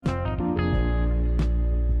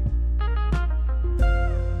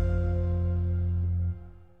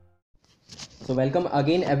So welcome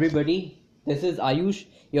again, everybody. This is Ayush,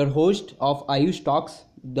 your host of Ayush Talks,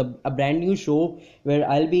 a brand new show where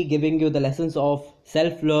I'll be giving you the lessons of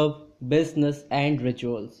self-love, business, and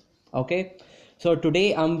rituals. Okay, so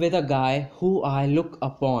today I'm with a guy who I look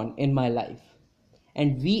upon in my life,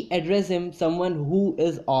 and we address him someone who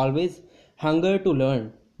is always hunger to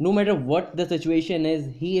learn. No matter what the situation is,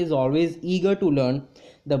 he is always eager to learn.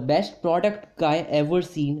 The best product guy ever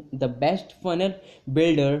seen, the best funnel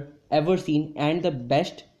builder ever seen, and the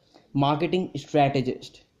best marketing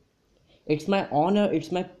strategist. It's my honor,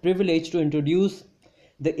 it's my privilege to introduce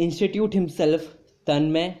the institute himself,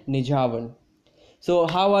 Tanmay Nijavan. So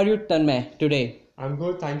how are you, Tanmay, today? I'm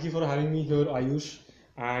good. Thank you for having me here, Ayush.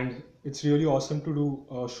 And it's really awesome to do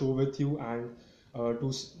a show with you and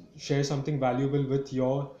share something valuable with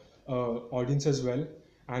your audience as well.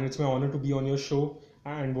 And it's my honor to be on your show.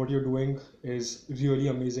 And what you're doing is really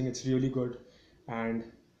amazing. It's really good. And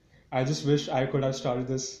I just wish I could have started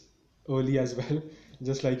this early as well,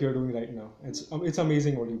 just like you're doing right now. It's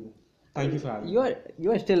amazing what you do. Thank you for having me.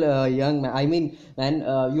 You are still a young man. I mean, man,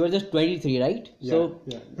 you are just 23, right? Yeah, So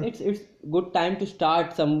yeah. it's good time to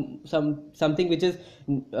start something which is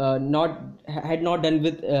not had not done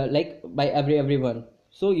with like by everyone.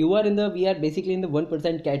 So we are basically in the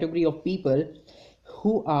 1% category of people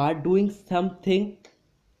who are doing something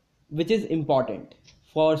which is important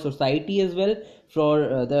for society as well, for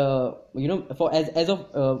the for as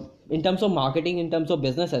of in terms of marketing, in terms of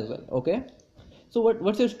business as well. Okay, so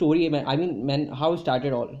what's your story, man? I mean, man, how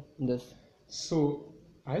started all this? So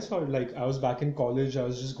I saw it like I was back in college. I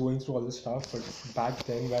was just going through all this stuff. But back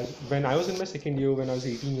then, when I was in my second year, when I was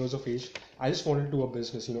 18 years of age, I just wanted to do a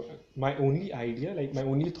business. My only idea, like my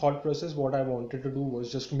only thought process, what I wanted to do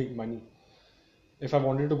was just to make money. If I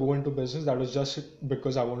wanted to go into business, that was just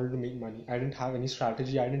because I wanted to make money. I didn't have any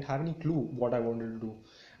strategy. I didn't have any clue what I wanted to do.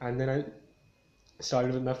 And then I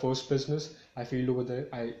started with my first business. I failed over there.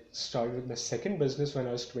 I started with my second business when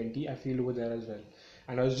I was 20. I failed over there as well.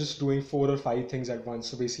 And I was just doing 4 or 5 things at once.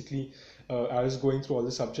 So basically, I was going through all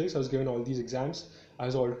the subjects. I was giving all these exams. I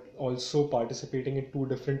was also participating in 2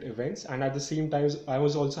 different events. And at the same time, I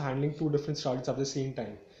was also handling 2 different startups at the same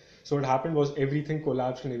time. So what happened was everything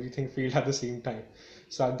collapsed and everything failed at the same time.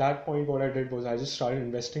 So at that point, what I did was I just started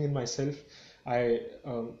investing in myself. I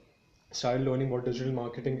started learning what digital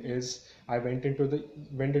marketing is. I went into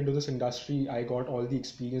this industry. I got all the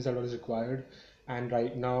experience that was required, and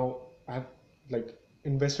right now I've like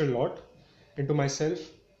invested a lot into myself.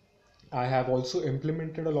 I have also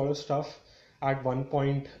implemented a lot of stuff at one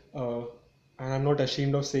point, and I'm not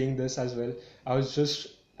ashamed of saying this as well. I was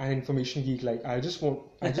just an information geek. Like I just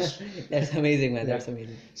That's amazing, man. yeah. That's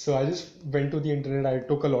amazing. So I just went to the internet. I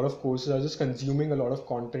took a lot of courses. I was just consuming a lot of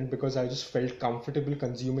content because I just felt comfortable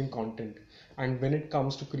consuming content. And when it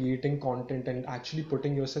comes to creating content and actually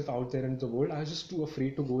putting yourself out there in the world, I was just too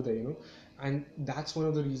afraid to go there. And that's one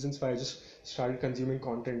of the reasons why I just started consuming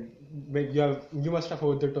content. You must have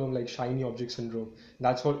heard the term like shiny object syndrome.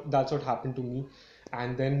 That's what happened to me.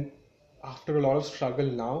 And then after a lot of struggle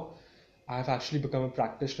now, I've actually become a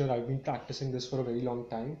practitioner. I've been practicing this for a very long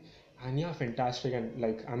time, and yeah, fantastic. And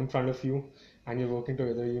like I'm in front of you, and you're working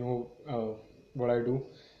together. What I do.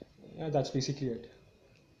 Yeah, that's basically it.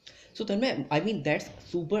 So Tanmay, I mean, that's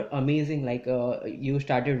super amazing. Like you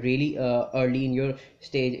started really early in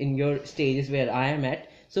your stages where I am at.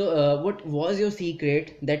 So what was your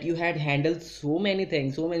secret that you had handled so many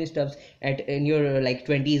things, so many stuffs at in your like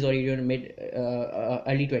 20s or your mid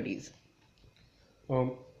early 20s?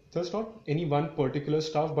 Um, there's not any one particular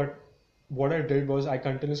stuff, but what I did was I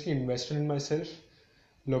continuously invested in myself.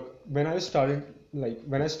 Look, when I started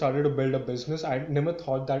to build a business, I never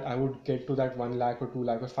thought that I would get to that 1 lakh or 2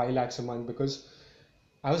 lakh or 5 lakhs a month because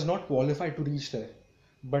I was not qualified to reach there.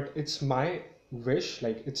 But it's my wish,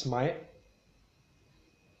 like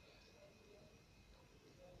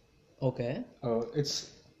Okay.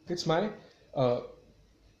 it's my uh,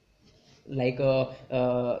 Like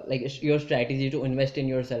your strategy to invest in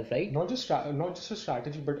yourself, right? not just a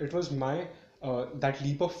strategy, but it was my that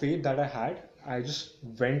leap of faith that I had. I just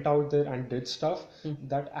went out there and did stuff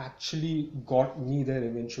that actually got me there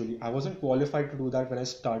eventually. I wasn't qualified to do that when I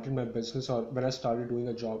started my business or when I started doing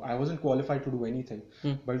a job. I wasn't qualified to do anything,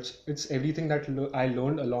 but it's everything that I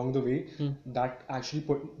learned along the way that actually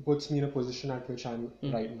puts me in a position at which I'm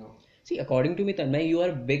right now. See, according to me, Tanmay, you are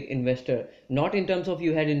a big investor. Not in terms of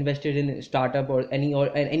you had invested in startup or any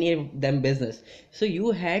of them business. So you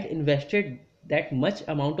had invested that much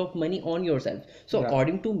amount of money on yourself. So Yeah.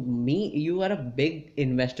 according to me, you are a big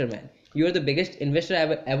investor, man. You are the biggest investor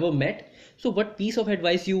I've ever met. So what piece of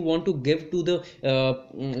advice you want to give to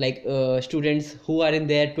the students who are in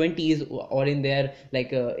their 20s or in their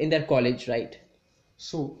in their college, right?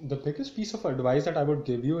 So the biggest piece of advice that I would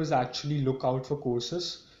give you is actually look out for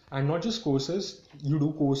courses, and not just courses. You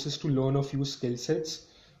do courses to learn a few skill sets,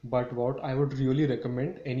 but what I would really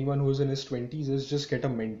recommend anyone who is in his 20s is just get a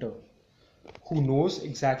mentor who knows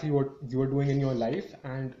exactly what you're doing in your life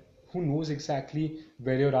and who knows exactly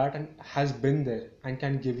where you're at and has been there and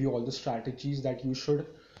can give you all the strategies that you should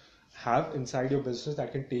have inside your business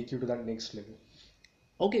that can take you to that next level.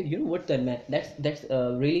 Okay, you know what then, man? That's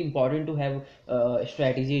really important to have a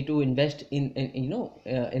strategy to invest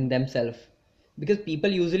in themselves, because people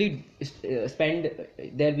usually spend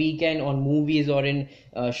their weekend on movies or in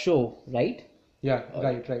show, right? Yeah, Or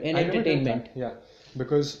right. in I never did entertainment. that. Yeah,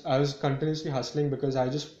 because I was continuously hustling because I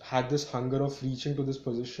just had this hunger of reaching to this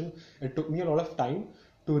position. It took me a lot of time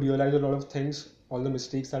to realize a lot of things, all the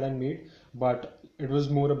mistakes that I made, but it was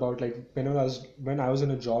more about like when I was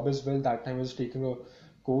in a job as well. That time I was taking a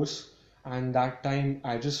course, and that time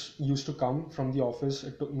I just used to come from the office.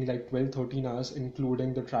 It took me like 12, 13 hours,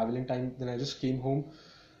 including the traveling time. Then I just came home,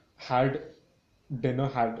 had dinner,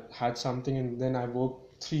 had something, and then I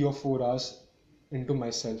worked 3 or 4 hours into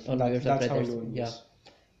myself. On That yourself, that's right? how I That's, learned. yeah. Yes.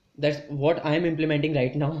 That's what I'm implementing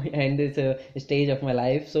right now and this stage of my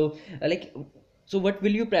life. So so what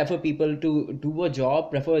will you prefer people to do, a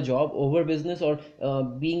job, prefer a job over business, or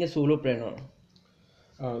being a solopreneur?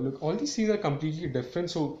 Look, all these things are completely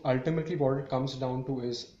different. So ultimately, what it comes down to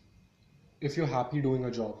is if you're happy doing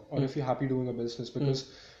a job or Hmm. if you're happy doing a business. Hmm. Because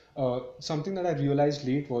something that I realized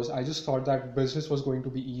late was I just thought that business was going to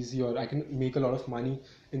be easy or I can make a lot of money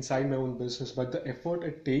inside my own business. But the effort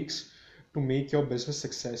it takes to make your business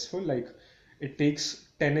successful, like it takes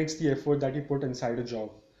 10x the effort that you put inside a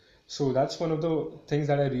job. So that's one of the things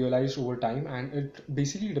that I realized over time, and it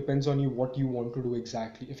basically depends on you what you want to do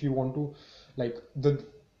exactly. If you want to, like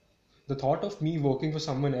the thought of me working for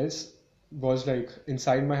someone else was like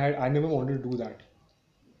inside my head. I never wanted to do that,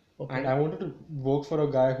 and I Okay. wanted to work for a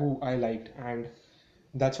guy who I liked, and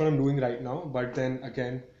that's what I'm doing right now. But then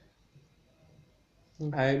again,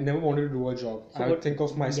 Hmm. I never wanted to do a job. So I would what? think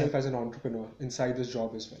of Yeah. myself as an entrepreneur inside this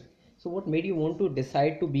job as well. So what made you want to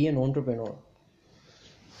decide to be an entrepreneur?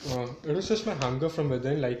 It was just my hunger from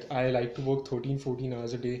within. Like, I like to work 13, 14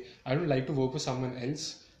 hours a day. I don't like to work for someone else.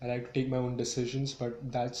 I like to take my own decisions, but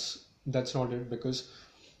that's not it, because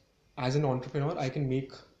as an entrepreneur, I can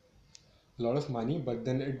make a lot of money, but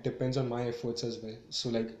then it depends on my efforts as well. So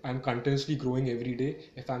like I'm continuously growing every day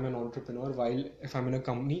if I'm an entrepreneur, while if I'm in a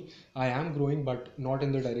company, I am growing, but not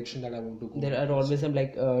in the direction that I want to go There in. are always So some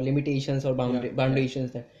limitations or yeah,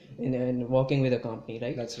 foundations that in working with a company,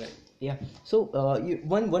 right? that's right. Yeah. So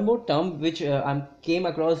one more term which I came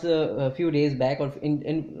across a few days back or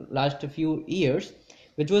in last few years,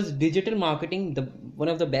 which was digital marketing, the one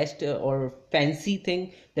of the best or fancy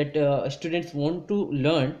thing that students want to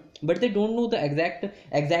learn, but they don't know the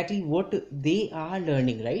exactly what they are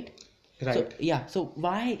learning, right? So Right. yeah, so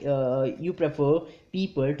why you prefer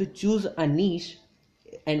people to choose a niche,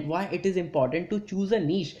 and why it is important to choose a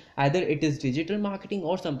niche, either it is digital marketing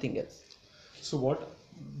or something else? So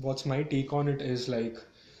what's my take on it is like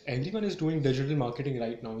everyone is doing digital marketing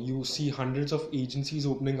right now. You see hundreds of agencies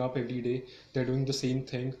opening up every day. They're doing the same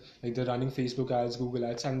thing. Like they're running Facebook ads, Google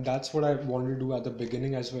ads, and that's what I wanted to do at the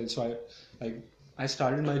beginning as well. So I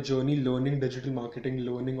started my journey learning digital marketing,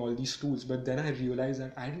 learning all these tools, but then I realized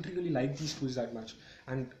that I didn't really like these tools that much.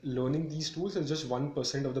 And learning these tools is just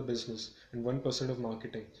 1% of the business and 1% of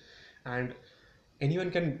marketing. And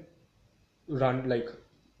anyone can run like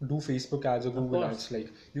do Facebook ads or Of Google course. ads.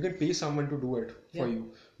 Like you can pay someone to do it for Yeah.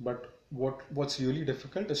 you, but what's really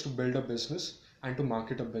difficult is to build a business and to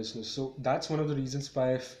market a business. So that's one of the reasons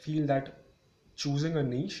why I feel that choosing a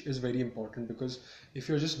niche is very important, because if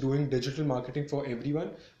you're just doing digital marketing for everyone,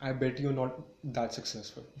 I bet you're not that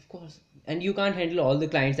successful. Of course, and you can't handle all the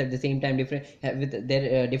clients at the same time, different with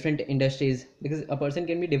their different industries, because a person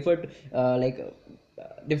can be different,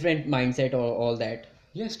 different mindset or all that.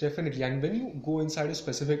 Yes, definitely. And when you go inside a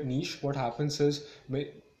specific niche, what happens is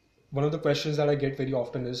one of the questions that I get very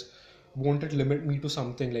often is, won't it limit me to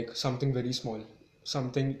something like something very small,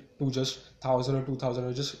 something to just 1,000 or 2,000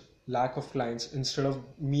 or just lack of clients instead of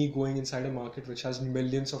me going inside a market which has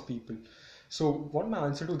millions of people. So what my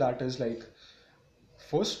answer to that is like,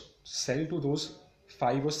 first sell to those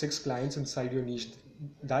 5 or 6 clients inside your niche.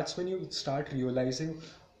 That's when you start realizing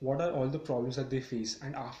what are all the problems that they face,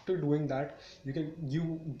 and after doing that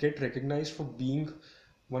you get recognized for being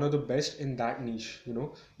one of the best in that niche.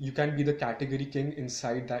 You can be the category king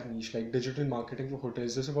inside that niche, like digital marketing for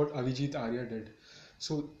hotels. This is what Avijit Arya did.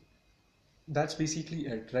 So that's basically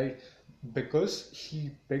it, right? Because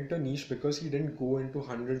he picked a niche, because he didn't go into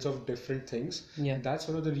hundreds of different things. Yeah. That's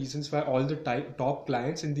one of the reasons why all the top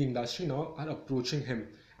clients in the industry now are approaching him,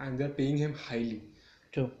 and they're paying him highly.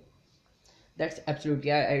 True. That's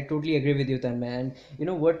absolutely. I totally agree with you, Tanmay. And you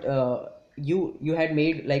know what? You had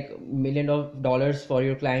made like million of dollars for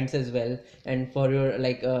your clients as well, and for your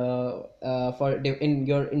like in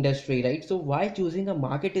your industry, right? So why choosing a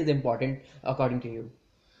market is important according to you?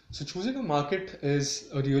 So choosing a market is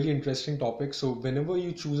a really interesting topic. So whenever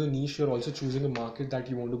you choose a niche, you're also choosing a market that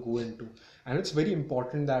you want to go into. And it's very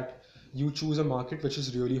important that you choose a market which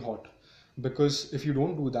is really hot. Because if you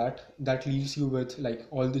don't do that, that leaves you with like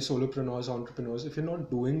all the solopreneurs, entrepreneurs. If you're not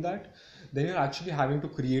doing that, then you're actually having to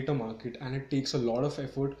create a market, and it takes a lot of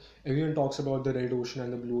effort. Everyone talks about the red ocean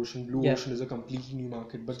and the blue ocean. Blue Yeah. ocean is a completely new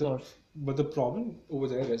market, Of course. but the problem over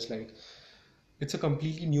there is like it's a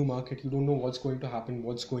completely new market. You don't know what's going to happen,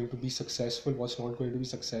 what's going to be successful, what's not going to be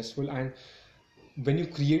successful. And when you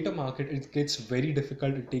create a market, it gets very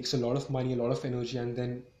difficult. It takes a lot of money, a lot of energy, and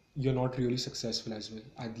then you're not really successful as well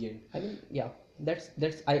at the end. I mean, yeah, that's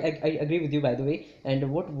I agree with you, by the way.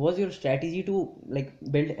 And what was your strategy to like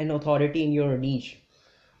build an authority in your niche?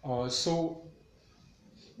 So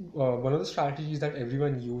one of the strategies that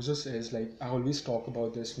everyone uses is like, I always talk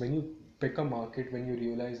about this. When you pick a market, when you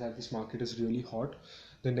realize that this market is really hot,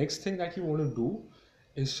 the next thing that you want to do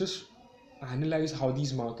is just analyze how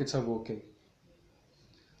these markets are working.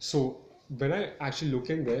 So when I actually look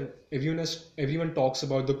in there, everyone talks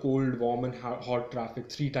about the cold, warm, and hot traffic,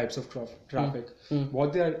 three types of traffic.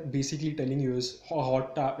 What they are basically telling you is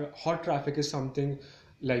hot traffic is something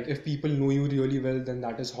like, if people know you really well, then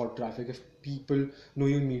that is hot traffic. If people know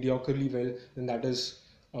you mediocrely well, then that is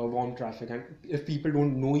warm traffic. And if people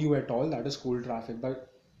don't know you at all, that is cold traffic.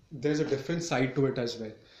 But there's a different side to it as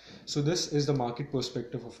well. So this is the market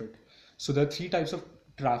perspective of it. So there are three types of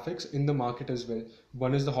traffics in the market as well.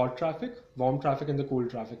 One is the hot traffic, warm traffic, and the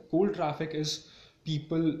cold traffic. Cold traffic is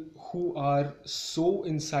people who are so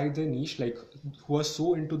inside their niche, like who are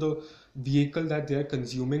so into the vehicle that they are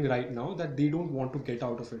consuming right now, that they don't want to get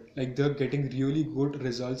out of it. Like they're getting really good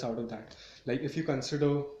results out of that. Like if you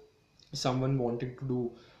consider someone wanting to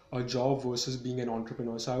do a job versus being an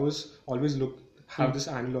entrepreneur. So I was always have this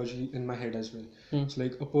analogy in my head as well. So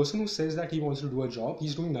like a person who says that he wants to do a job,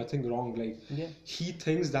 he's doing nothing wrong. Like Yeah. he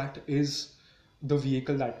thinks that is the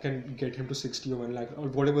vehicle that can get him to 60 or 1 lakh or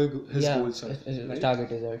whatever his Yeah, goals are. his Right?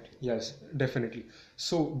 target is that. Yes, definitely.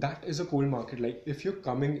 So that is a cold market. Like if you're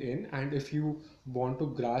coming in and if you want to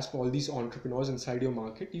grasp all these entrepreneurs inside your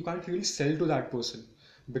market, you can't really sell to that person,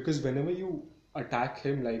 because whenever you attack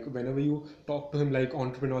him, like whenever you talk to him like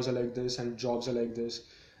entrepreneurs are like this and jobs are like this,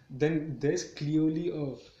 then there's clearly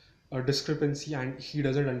a discrepancy, and he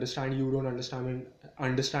doesn't understand, you don't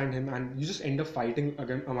understand him, and you just end up fighting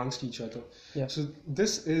again amongst each other. Yeah. So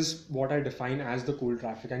this is what I define as the cold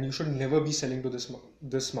traffic, and you should never be selling to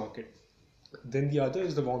this market. Then the other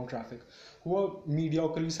is the warm traffic, who are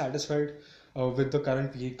mediocrely satisfied with the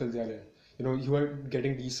current vehicle they are in. You are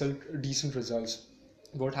getting decent results.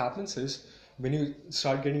 What happens is, when you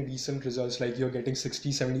start getting decent results, like you're getting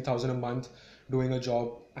 60,000-70,000 a month doing a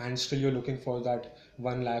job, and still you're looking for that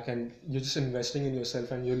 1 lakh, and you're just investing in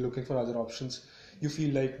yourself and you're looking for other options, you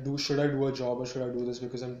feel like, should I do a job or should I do this,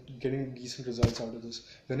 because I'm getting decent results out of this.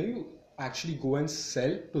 When you actually go and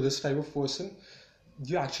sell to this type of person,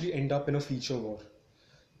 you actually end up in a feature war.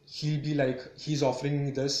 He'll be like, he's offering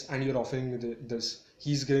me this and you're offering me this.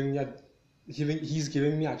 He's giving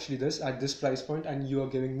me actually this at this price point, and you are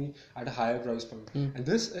giving me at a higher price point. And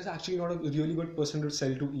this is actually not a really good person to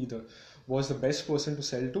sell to either. Was the best person to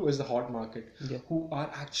sell to is the hot market, Yeah.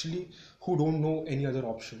 who don't know any other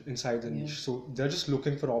option inside the niche. So they're just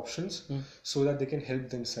looking for options so that they can help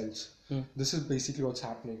themselves. This is basically what's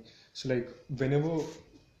happening. So like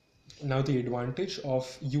now the advantage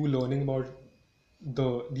of you learning about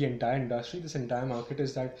the entire industry, this entire market,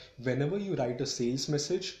 is that whenever you write a sales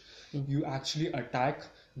message, you actually attack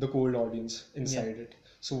the cold audience inside it.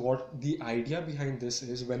 So what the idea behind this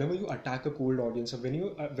is, whenever you attack a cold audience, or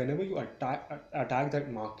whenever you attack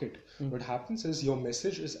that market, what happens is your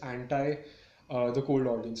message is anti the cold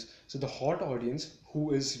audience. So the hot audience,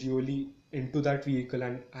 who is really into that vehicle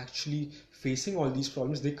and actually facing all these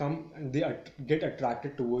problems, they come and they get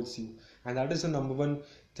attracted towards you. And that is the number one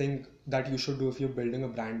thing that you should do if you're building a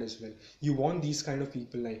brand as well. You want these kind of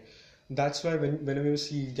people. Like That's why whenever you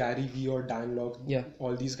see Gary Vee or Dan Lok, Yeah.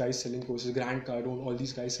 all these guys selling courses, Grant Cardone, all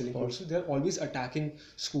these guys selling courses, they're always attacking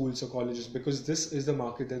schools or colleges because this is the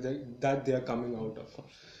market that they are coming out of.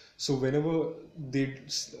 So whenever they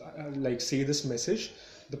like say this message,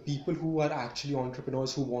 the people who are actually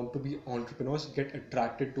entrepreneurs, who want to be entrepreneurs, get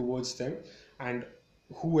attracted towards them, and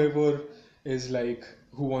whoever is like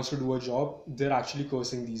who wants to do a job, they're actually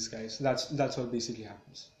cursing these guys. That's what basically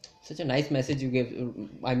happens. Such a nice message you gave.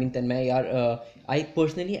 I mean, Tanmay, I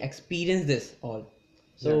personally experienced this all.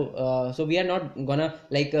 So we are not gonna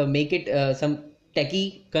like make it some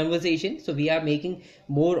techie conversation. So we are making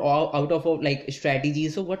more out of like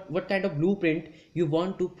strategies. So what kind of blueprint you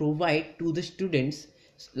want to provide to the students,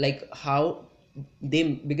 like how they,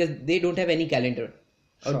 because they don't have any calendar,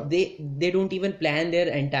 or Sure. they don't even plan their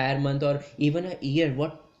entire month or even a year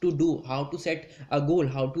what to do, how to set a goal,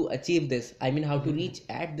 how to achieve this, I mean how to reach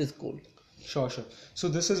at this goal. Sure, sure. So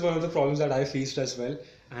this is one of the problems that I faced as well,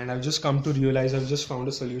 and I've just come to realize I've just found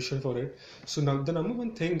a solution for it. So now the number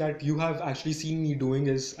one thing that you have actually seen me doing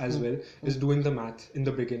is as well is doing the math in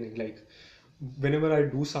the beginning. Like whenever I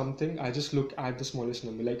do something, I just look at the smallest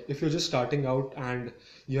number. Like if you're just starting out and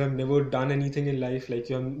you have never done anything in life, like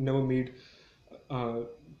you have never made uh,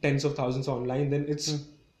 tens of thousands online, then it's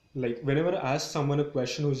like whenever I ask someone a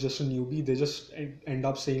question who's just a newbie, they just end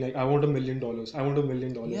up saying like, "I want $1 million. I want $1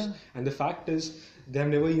 million." Yeah. And the fact is, they have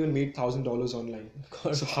never even made $1,000 online.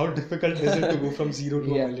 course. So how difficult is it to go from zero to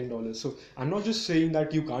Yeah. $1 million? So I'm not just saying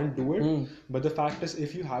that you can't do it, but the fact is,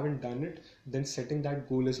 if you haven't done it, then setting that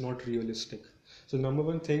goal is not realistic. So number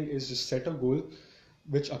one thing is just set a goal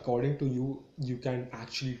which according to you can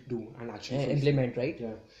actually do and actually fulfill. Implement, right?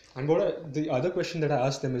 Yeah. And the other question that I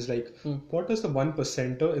asked them is like, what does the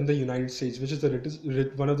 1%er in the United States, which is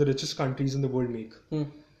the one of the richest countries in the world, make?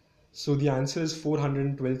 So the answer is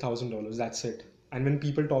 $412,000. That's it. And when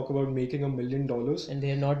people talk about making $1 million, And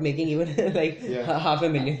they are not making even like Yeah. half a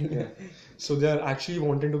million. yeah, so they are actually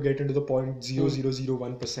wanting to get into the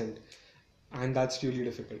 0.0001%, and that's really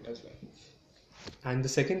difficult as well. And the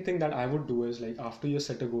second thing that I would do is like after you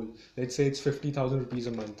set a goal, let's say it's 50,000 rupees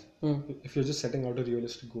a month. If you're just setting out a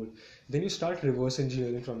realistic goal, then you start reverse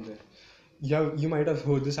engineering from there. You might have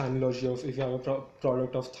heard this analogy of if you have a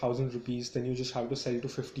product of 1,000 rupees, then you just have to sell to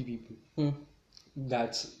 50 people.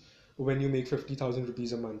 That's when you make 50,000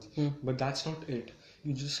 rupees a month. But that's not it.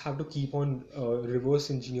 You just have to keep on reverse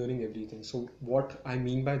engineering everything. So what I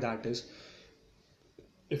mean by that is,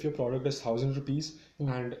 if your product is 1,000 rupees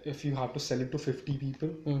and if you have to sell it to 50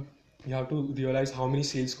 people, you have to realize how many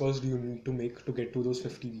sales calls do you need to make to get to those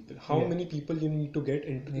 50 people. How many people you need to get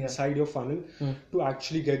inside your funnel to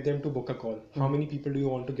actually get them to book a call. How many people do you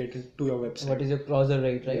want to get into your website? What is your closer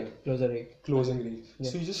rate, right? Yeah. Closer rate. Closing rate.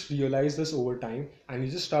 So you just realize this over time and you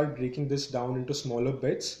just start breaking this down into smaller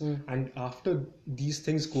bits. And after these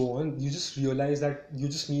things go on, you just realize that you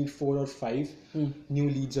just need 4 or 5 new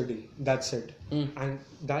leads a day. That's it. And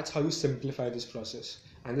that's how you simplify this process.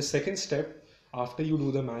 And the second step after you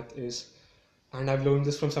do the math is, and I've learned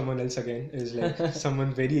this from someone else again, is like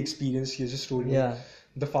someone very experienced, he just told me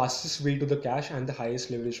the fastest way to the cash and the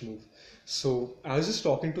highest leverage move. So I was just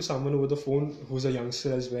talking to someone over the phone who's a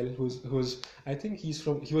youngster as well, who's I think he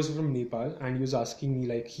was from Nepal, and he was asking me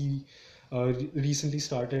like he recently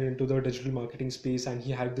started into the digital marketing space and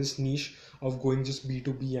he had this niche of going just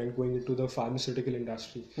B2B and going into the pharmaceutical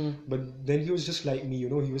industry. But then he was just like me,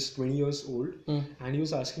 he was 20 years old and he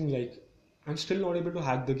was asking like, I'm still not able to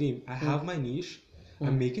hack the game. I have my niche,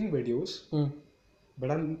 I'm making videos, but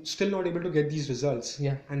I'm still not able to get these results.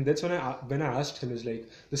 Yeah. And that's when I asked him is like,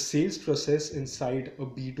 the sales process inside a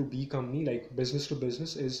B2B company, like business to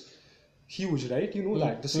business, is huge, right? You know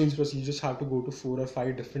that the sales process, you just have to go to 4 or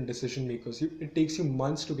 5 different decision makers. It takes you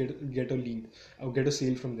months to get a lead or get a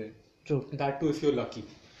sale from there. True. That too if you're lucky.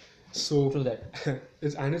 So True that.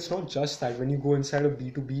 and it's not just that. When you go inside a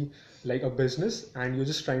B2B, like a business, and you're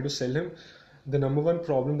just trying to sell him, the number one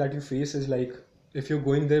problem that you face is like, if you're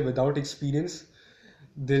going there without experience,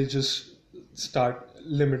 they'll just start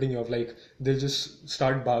limiting you of like, they'll just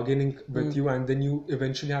start bargaining with you, and then you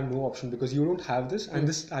eventually have no option because you don't have this. And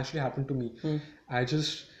this actually happened to me. I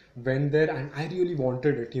just went there and I really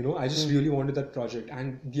wanted it, I just really wanted that project,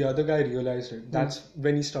 and the other guy realized it. That's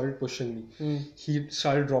when he started pushing me. He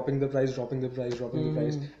started dropping the price,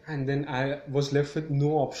 and then I was left with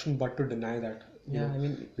no option but to deny that. I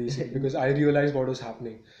mean, basically, because I realized what was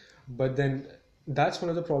happening. But then that's one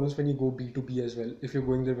of the problems when you go B2B as well, if you're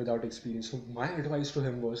going there without experience. So my advice to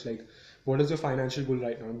him was like, what is your financial goal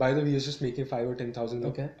right now? By the way, he's just making 5 or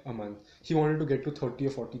 10,000 a month. He wanted to get to 30 or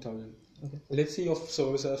 40,000. Let's say your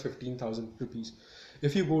service are 15,000 rupees.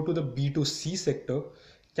 If you go to the B2C sector,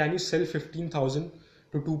 can you sell 15,000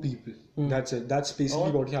 to two people? That's it. That's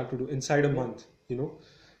basically what you have to do inside a month, you know.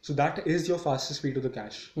 So that is your fastest way to the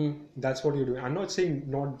cash. That's what you're doing. I'm not saying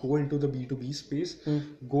not go into the B2B space.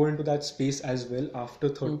 Go into that space as well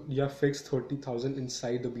after you have fixed 30,000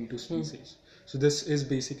 inside the B2C space. So this is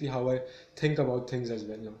basically how I think about things as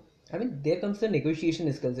well now. I mean, there comes the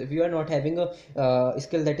negotiation skills. If you are not having a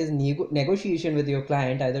skill that is negotiation with your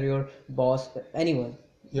client, either your boss, anyone,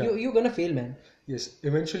 you're gonna fail, man. Yes,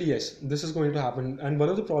 eventually, yes, this is going to happen. And one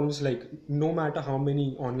of the problems, like, no matter how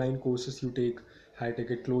many online courses you take, high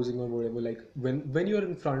ticket closing or whatever, like when you're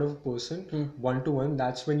in front of a person one to one,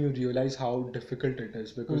 that's when you realize how difficult it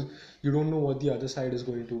is, because you don't know what the other side is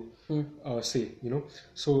going to say, you know.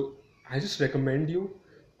 So I just recommend you,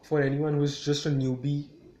 for anyone who's just a newbie,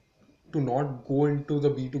 to not go into the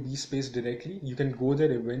B2B space directly. You can go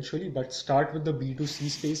there eventually, but start with the B2C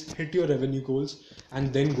space, hit your revenue goals,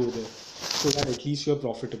 and then go there, so that at least you're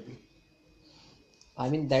profitable. I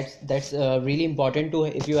mean, that's really important to,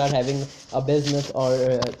 if you are having a business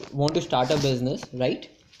or want to start a business, right?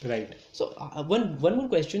 Right. So one more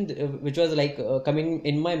question which was like coming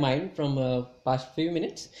in my mind from past few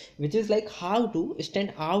minutes, which is like how to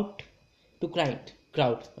stand out to crowd.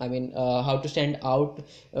 I mean, how to stand out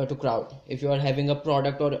to crowd. If you are having a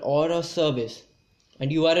product or a service,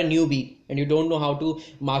 and you are a newbie and you don't know how to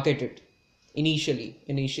market it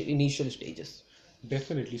initial stages.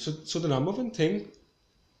 Definitely. So the number one thing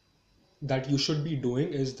that you should be doing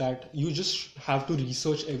is that you just have to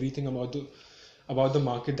research everything about the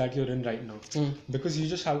market that you're in right now, because you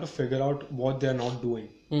just have to figure out what they're not doing.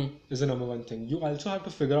 Is the number one thing. You also have to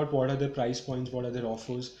figure out what are their price points, what are their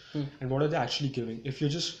offers, and what are they actually giving. If you're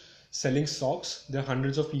just selling socks, there are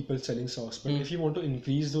hundreds of people selling socks, but if you want to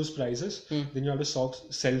increase those prices, then you have to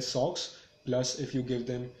sell socks, plus if you give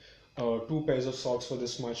them 2 pairs of socks for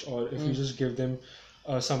this much, or if you just give them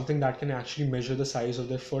something that can actually measure the size of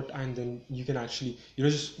their foot, and then you can actually, you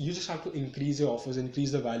just have to increase your offers,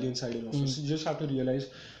 increase the value inside your offers. So you just have to realize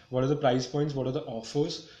what are the price points, what are the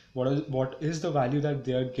offers, what is the value that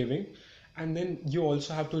they are giving, and then you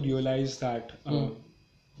also have to realize that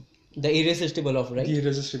the irresistible offer, right? the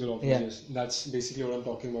irresistible offer. Yes, that's basically what I'm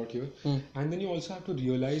talking about here. And then you also have to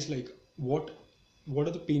realize, like, what are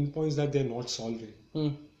the pain points that they're not solving.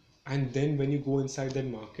 And then when you go inside that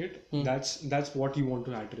market, that's what you want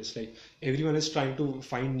to address. Like, everyone is trying to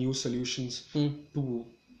find new solutions to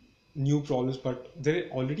new problems, but there are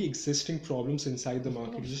already existing problems inside the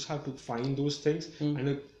market. You just have to find those things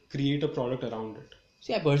and create a product around it.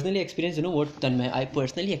 See, I personally experienced, you know what, Tanmay, I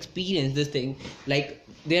personally experienced this thing. Like,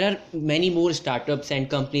 there are many more startups and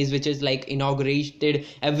companies which is like inaugurated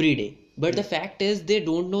every day. But the fact is, they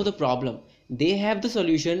don't know the problem. They have the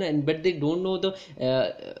solution, but they don't know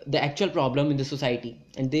the actual problem in the society,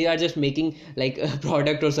 and they are just making like a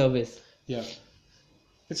product or service. Yeah,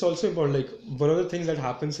 it's also important. Like, one of the things that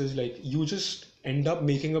happens is, like, you just end up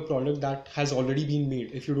making a product that has already been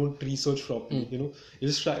made if you don't research properly. You know, you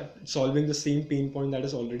just try solving the same pain point that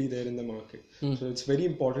is already there in the market. So it's very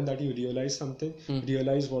important that you realize something,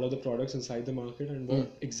 realize what are the products inside the market, and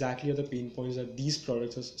what exactly are the pain points that these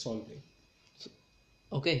products are solving.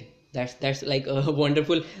 Okay, that's like a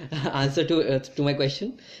wonderful answer to my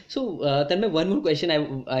question. So Tanmay, one more question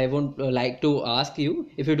I would like to ask you,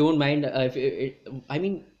 if you don't mind. I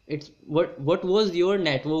mean, it's what was your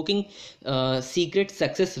networking secret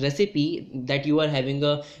success recipe, that you are having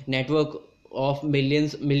a network of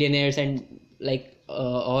millionaires and like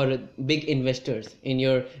or big investors in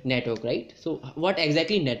your network, right? So what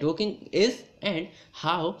exactly networking is, and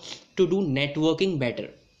how to do networking better?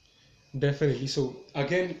 Definitely. So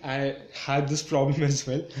again, I had this problem as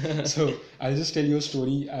well. So I'll just tell you a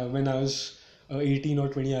story. When I was 18 or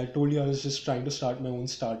 20, I told you I was just trying to start my own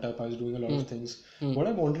startup. I was doing a lot of things. What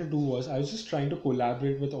I wanted to do was, I was just trying to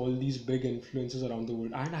collaborate with all these big influencers around the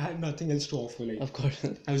world, and I had nothing else to offer. Like, Of course.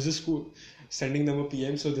 I was just sending them a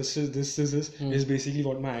PM. So this is basically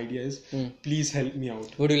what my idea is. Please help me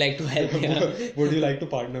out. Would you like to help me out? Would you like to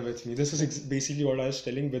partner with me? This is basically what I was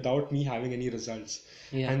telling, without me having any results.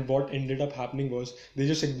 Yeah. And what ended up happening was, they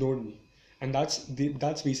just ignored me. And that's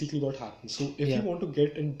basically what happens. So if you want to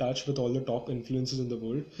get in touch with all the top influencers in the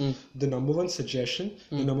world, the number one suggestion,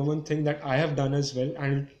 the number one thing that I have done as well,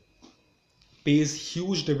 and it pays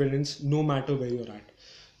huge dividends no matter where you're at.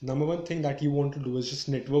 Number one thing that you want to do is just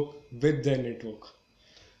network with their network.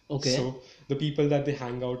 Okay. So the people that they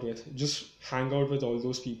hang out with, just hang out with all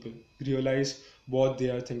those people. Realize what they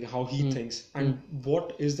are thinking, how he thinks, and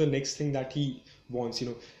what is the next thing that he wants. You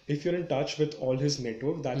know, if you're in touch with all his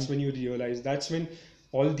network, that's when you realize. That's when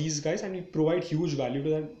all these guys, and you provide huge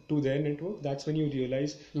value to their network. That's when you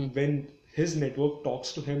realize when his network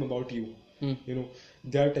talks to him about you. Hmm. You know,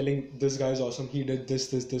 they're telling this guy is awesome. He did this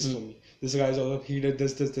for me. This guy is awesome. He did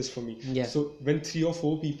this for me. Yeah. So when 3 or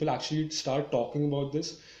 4 people actually start talking about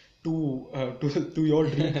this to your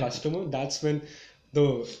dream customer, that's when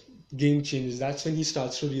the game changes. That's when he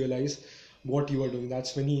starts to realize what you are doing.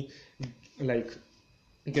 That's when he like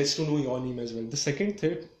gets to know your name as well. The second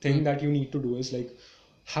thing that you need to do is like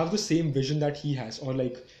have the same vision that he has, or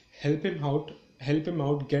like help him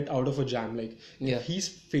out get out of a jam. Like Yeah. if he's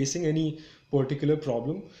facing any particular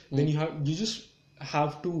problem, then you just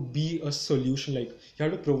have to be a solution. Like you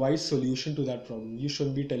have to provide solution to that problem. You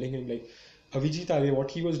shouldn't be telling him like Avijit Ale,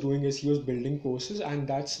 what he was doing is he was building courses and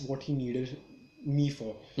that's what he needed me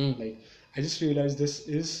for. Like I just realized this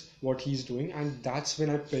is what he's doing, and that's when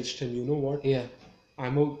I pitched him, you know what, Yeah.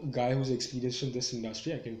 I'm a guy who's experienced in this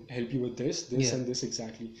industry. I can help you with this, Yeah. and this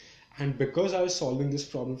exactly. And because I was solving this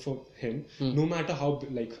problem for him, no matter how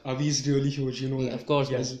like Avi is really huge, you know that. Of course,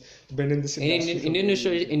 he has been in this industry. for Indian many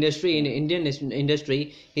years. Indian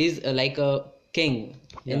industry, he's like a king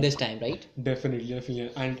in Yeah. this time, right? Definitely,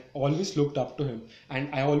 and always looked up to him.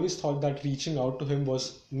 And I always thought that reaching out to him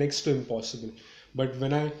was next to impossible. But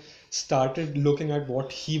when I started looking at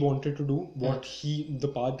what he wanted to do, the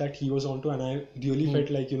path that he was onto, and I really felt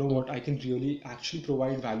like, you know what, I can really actually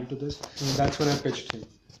provide value to this. That's when I pitched him.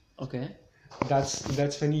 Okay.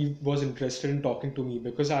 That's when he was interested in talking to me,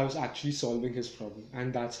 because I was actually solving his problem,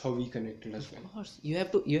 and that's how we connected as well. Of course, you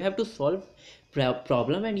have to solve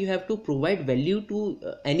problem, and you have to provide value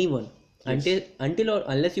to anyone. Until or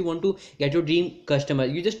unless you want to get your dream customer.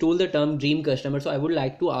 You just told the term dream customer, so I would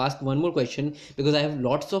like to ask one more question, because I have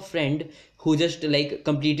lots of friend who just like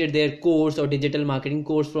completed their course or digital marketing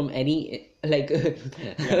course from any like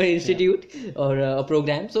institute or a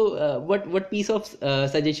program. So what piece of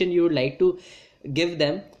suggestion you would like to give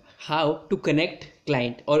them, how to connect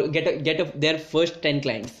client or get their first 10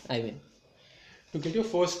 clients, I mean? To get your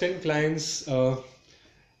first 10 clients,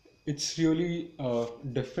 it's really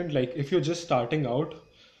different. Like if you're just starting out,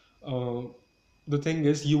 the thing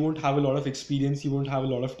is you won't have a lot of experience, you won't have a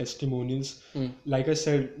lot of testimonials. Like I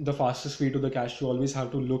said, the fastest way to the cash, you always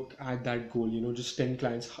have to look at that goal, you know, just 10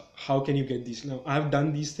 clients. How can you get these? Now I've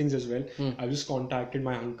done these things as well. I just contacted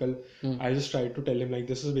my uncle. I just tried to tell him like,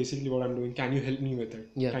 this is basically what I'm doing, can you help me with it?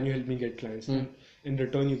 Yeah. Can you help me get clients? And in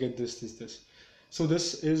return you get this. So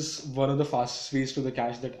this is one of the fastest ways to the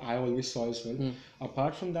cash that I always saw as well.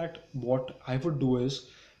 Apart from that, what I would do is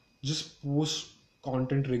just post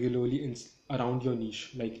content regularly around your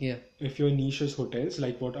niche. Like if your niche is hotels,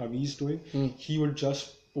 like what Avi is doing, he would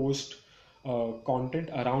just post content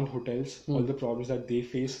around hotels, all the problems that they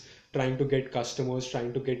face, trying to get customers,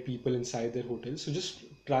 trying to get people inside their hotels. So just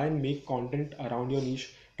try and make content around your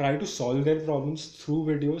niche, try to solve their problems through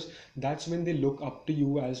videos. That's when they look up to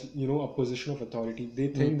you as, you know, a position of authority. They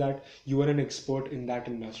think that you are an expert in that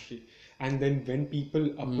industry. And then when people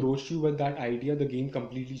approach you with that idea, the game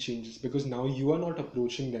completely changes, because now you are not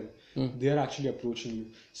approaching them. They are actually approaching you.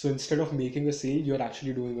 So instead of making a sale, you're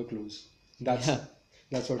actually doing a close.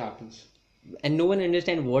 That's what happens. And no one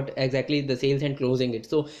understand what exactly the sales and closing it.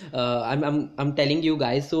 So I'm telling you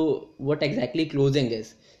guys, so what exactly closing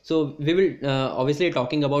is. So we will obviously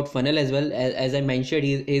talking about funnel as well. As I mentioned,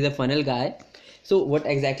 he's a funnel guy. So what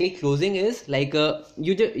exactly closing is, like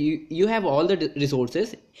you have all the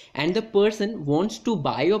resources, and the person wants to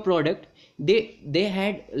buy your product. They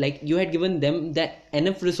had, like, you had given them that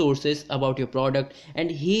enough resources about your product, and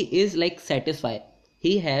he is like satisfied.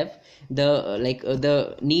 He have the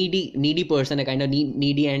the needy person, a kind of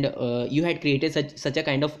needy, and you had created such a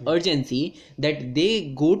kind of urgency that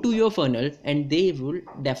they go to your funnel and they will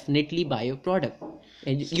definitely buy your product,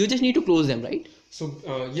 and you just need to close them, right? So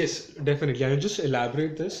yes, definitely. I'll just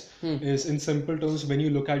elaborate this. Is in simple terms, when you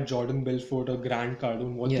look at Jordan Belfort or Grant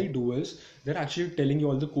Cardone, what they do is they're actually telling you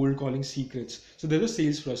all the cold calling secrets. So there's a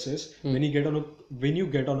sales process. When you get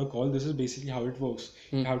on a call, this is basically how it works.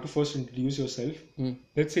 You have to first introduce yourself.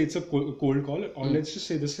 Let's say it's a cold call, or let's just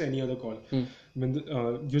say this is any other call. When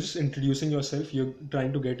you're just introducing yourself, you're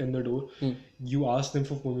trying to get in the door. You ask them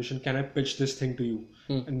for permission. Can I pitch this thing to you?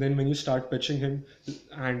 And then when you start pitching him,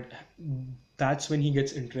 and that's when he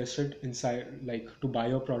gets interested inside, like to buy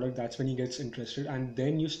your product. That's when he gets interested, and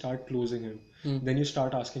then you start closing him. Then you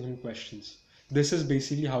start asking him questions. This is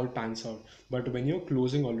basically how it pans out. But when you're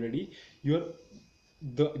closing already,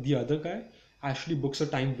 the other guy actually books a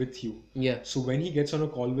time with you. So when he gets on a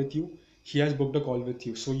call with you, he has booked a call with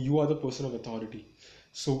you. So you are the person of authority.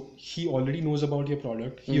 So he already knows about your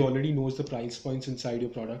product. He already knows the price points inside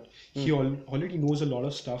your product. He already knows a lot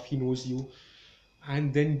of stuff. He knows you.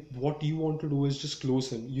 And then what you want to do is just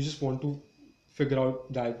close him. You just want to figure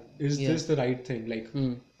out that is Yeah. this the right thing, like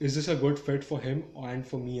Hmm. is this a good fit for him and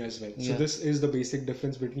for me as well. So Yeah. this is the basic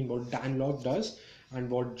difference between what Dan Lok does and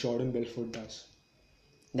what Jordan Belfort does.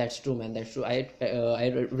 That's true, man. That's true. I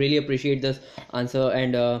really appreciate this answer,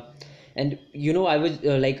 and you know, I was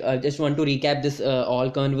just want to recap this all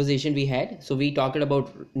conversation we had. So we talked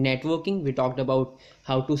about networking. We talked about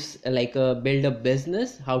how to build a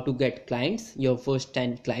business, how to get clients, your first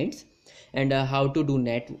 10 clients, and how to do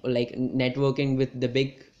networking with the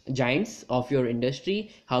big giants of your industry,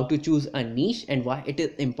 how to choose a niche and why it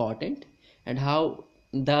is important, and how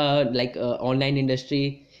the online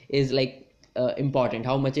industry is important,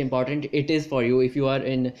 how much important it is for you if you are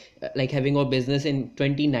in having a business in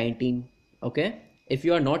 2019. Okay, if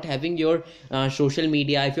you are not having your social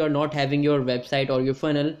media, if you are not having your website or your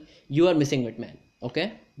funnel, you are missing it, man.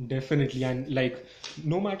 Okay. Definitely, and like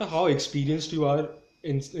no matter how experienced you are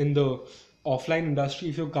in the offline industry,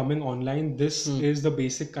 if you're coming online, this is the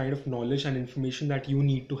basic kind of knowledge and information that you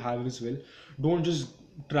need to have as well. Don't just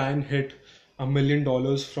try and hit $1 million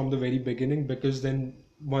from the very beginning, because then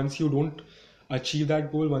once you don't achieve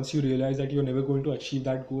that goal, once you realize that you're never going to achieve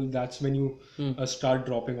that goal, that's when you start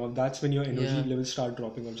dropping off. That's when your energy Yeah. levels start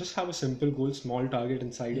dropping off. Just have a simple goal, small target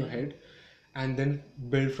inside your head, and then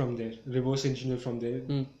build from there, reverse engineer from there.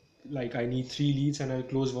 Like I need 3 leads and I'll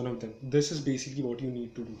close one of them. This is basically what you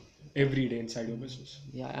need to do every day inside your business.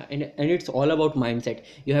 Yeah, and it's all about mindset.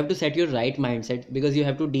 You have to set your right mindset, because you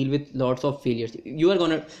have to deal with lots of failures. You are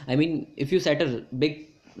gonna, I mean, if you set a big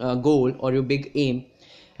goal or your big aim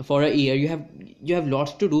for a year, you have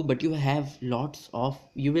lots to do, but you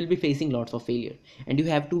will be facing lots of failure, and you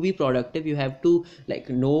have to be productive. You have to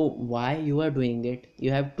know why you are doing it.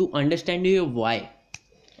 You have to understand your why.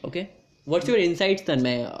 Okay, what's your insights,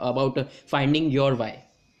 Tanmay, about finding your why?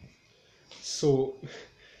 So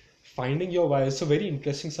finding your why is a very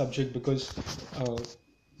interesting subject, because uh,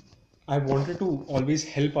 I wanted to always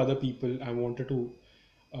help other people. I wanted to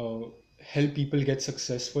uh, help people get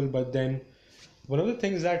successful. But then one of the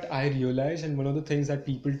things that I realized, and one of the things that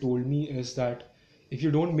people told me, is that if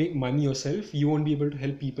you don't make money yourself, you won't be able to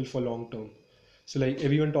help people for long term. So like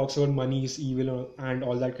everyone talks about money is evil and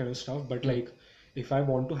all that kind of stuff. But like if I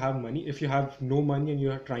want to have money, if you have no money and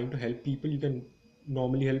you're trying to help people, you can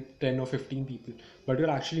normally help 10 or 15 people. But you're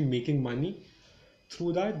actually making money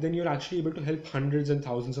through that, then you're actually able to help hundreds and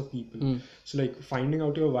thousands of people. So like finding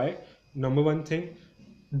out your why, number one thing,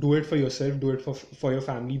 do it for yourself, do it for your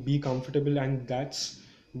family, be comfortable, and that's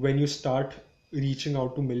when you start reaching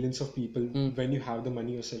out to millions of people, when you have the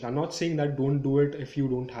money yourself. I'm not saying that don't do it if you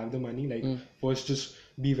don't have the money, like first just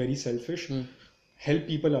be very selfish, help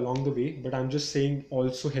people along the way, but I'm just saying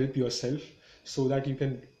also help yourself, so that you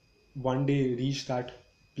can one day reach that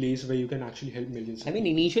place where you can actually help millions of I mean,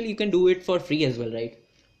 people. initially you can do it for free as well, right?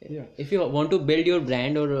 Yeah. If you want to build your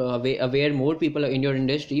brand or aware more people in your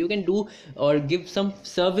industry, you can do or give some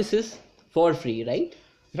services for free, right?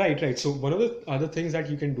 Right. So one of the other things that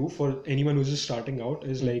you can do for anyone who's just starting out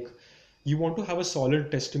is like you want to have a solid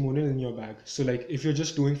testimonial in your bag. So like if you're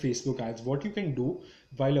just doing Facebook ads, what you can do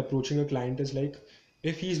while approaching a client is like,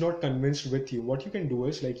 if he's not convinced with you, what you can do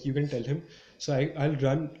is like you can tell him, so I'll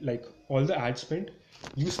run like all the ad spend,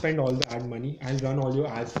 you spend all the ad money, I'll run all your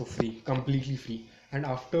ads for free, completely free. And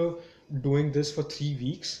after doing this for 3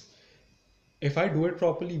 weeks, if I do it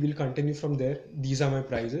properly, we'll continue from there. These are my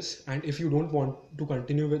prices. And if you don't want to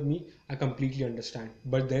continue with me, I completely understand.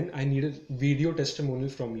 But then I need a video testimonial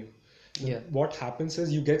from you. Yeah. What happens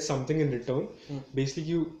is you get something in return.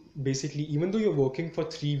 Basically, even though you're working for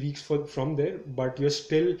 3 weeks from there, but you're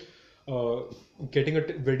still uh, getting a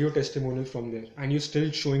video testimonial from there, and you're still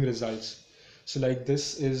showing results. So like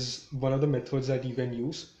this is one of the methods that you can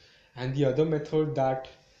use. And the other method that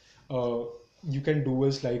uh, you can do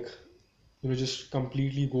is like, just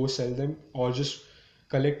completely go sell them, or just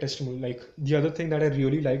collect testimonials. Like the other thing that I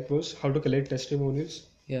really liked was how to collect testimonials.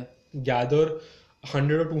 Yeah. Gather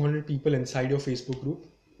 100 or 200 people inside your Facebook group,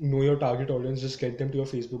 know your target audience, just get them to your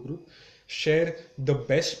Facebook group, share the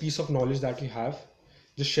best piece of knowledge that you have,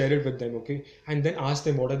 just share it with them, okay? And then ask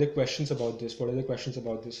them, what are the questions about this, what are the questions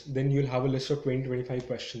about this. Then you'll have a list of 20-25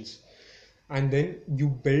 questions, and then you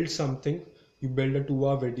build something. You build a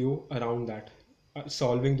 2-hour video around that,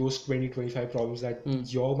 solving those 20-25 problems that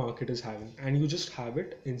your market is having, and you just have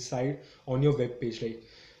it inside on your web page. Like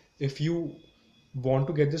if you want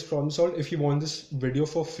to get this problem solved, if you want this video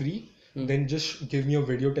for free, then just give me a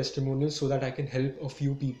video testimonial, so that I can help a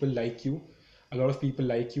few people like you, a lot of people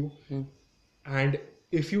like you. And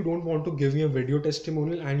if you don't want to give me a video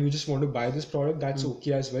testimonial and you just want to buy this product, that's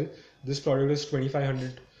okay as well. This product is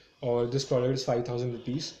 2500 or this product is 5000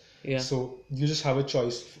 rupees. Yeah. So you just have a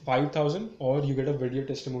choice, 5,000 or you get a video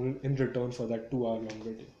testimonial in return for that 2 hour long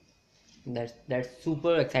video. That's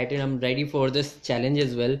super exciting. I'm ready for this challenge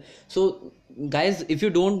as well. So, guys, if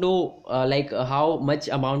you don't know how much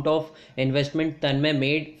amount of investment Tanmay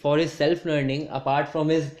made for his self learning, apart from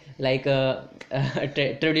his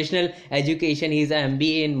traditional education, he's an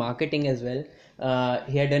MBA in marketing as well.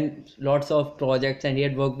 He had done lots of projects and he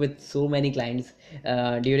had worked with so many clients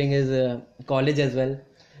during his college as well.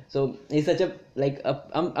 So he's such a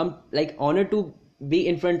I'm like honored to be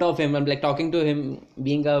in front of him. I'm like talking to him,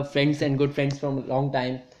 being a friends and good friends from a long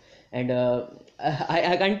time, and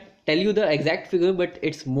I can't tell you the exact figure, but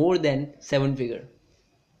it's more than 7 figure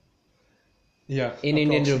Yeah, in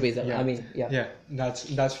Indian approximately. rupees. Yeah, I mean, yeah. yeah,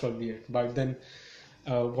 that's probably it. But then,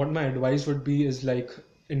 what my advice would be is like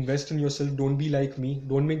invest in yourself. Don't be like me.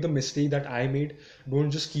 Don't make the mistake that I made.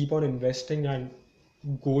 Don't just keep on investing and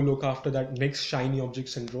go look after that next shiny object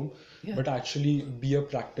syndrome. Yeah. But actually be a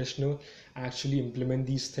practitioner. Actually implement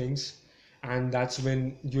these things, and that's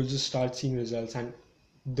when you'll just start seeing results. And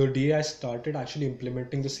the day I started actually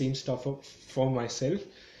implementing the same stuff for myself,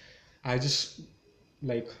 I just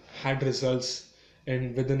like had results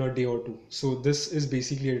in within a day or two. So this is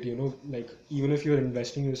basically it, like even if you're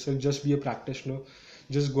investing yourself, just be a practitioner.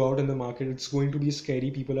 Just go out in the market. It's going to be scary.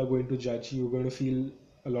 People are going to judge you. You're going to feel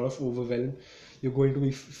a lot of overwhelm. You're going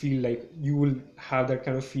to feel like you will have that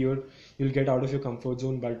kind of fear. You'll get out of your comfort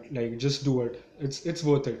zone, but like just do it. It's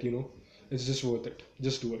worth it. It's just worth it.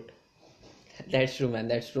 Just do it. That's true, man.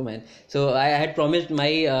 That's true, man. So I had promised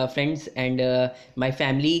my friends and my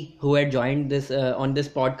family who had joined this on this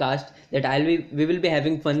podcast that we will be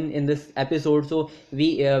having fun in this episode. So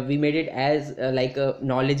we made it as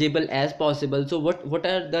knowledgeable as possible. So what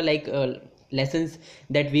are the lessons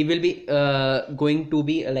that we will be going to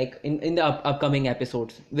be in the upcoming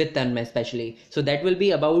episodes with Tanmay especially. So that will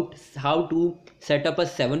be about how to set up a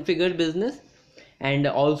 7 figure business, and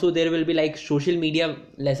also there will be like social media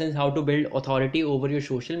lessons, how to build authority over your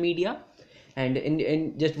social media, and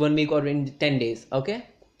in just 1 week or in 10 days. Okay,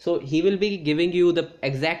 so he will be giving you the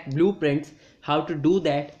exact blueprints how to do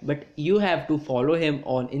that, but you have to follow him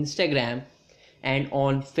on Instagram and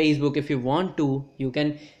on Facebook. If you want to, you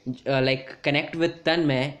can connect with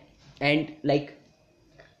Tanmay, and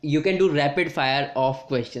you can do rapid fire of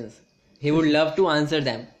questions. He would love to answer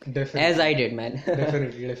them. Definitely. As I did, man.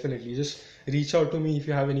 Definitely. Just reach out to me if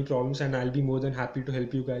you have any problems, and I'll be more than happy to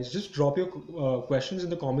help you guys. Just drop your questions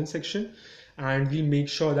in the comment section, and we'll make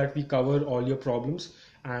sure that we cover all your problems,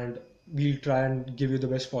 and we'll try and give you the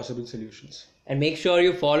best possible solutions. And make sure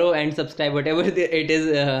you follow and subscribe, whatever it is,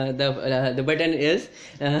 the button is.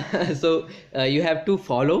 So you have to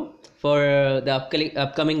follow for the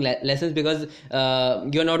upcoming lessons, because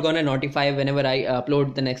you're not gonna notify whenever I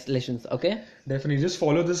upload the next lessons. Okay. Definitely, just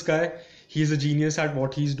follow this guy. He's a genius at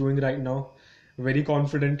what he's doing right now. Very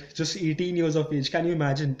confident. Just 18 years of age. Can you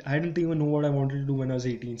imagine? I didn't even know what I wanted to do when I was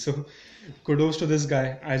 18. So kudos to this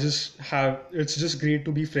guy. It's just great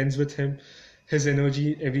to be friends with him. His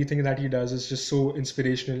energy, everything that he does is just so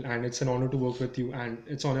inspirational, and it's an honor to work with you, and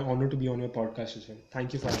it's an honor to be on your podcast as well.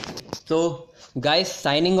 Thank you for having me. So guys,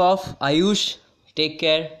 signing off. Ayush, take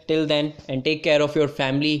care till then, and take care of your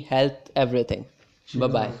family, health, everything. Bye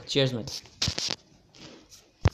bye. Cheers, man.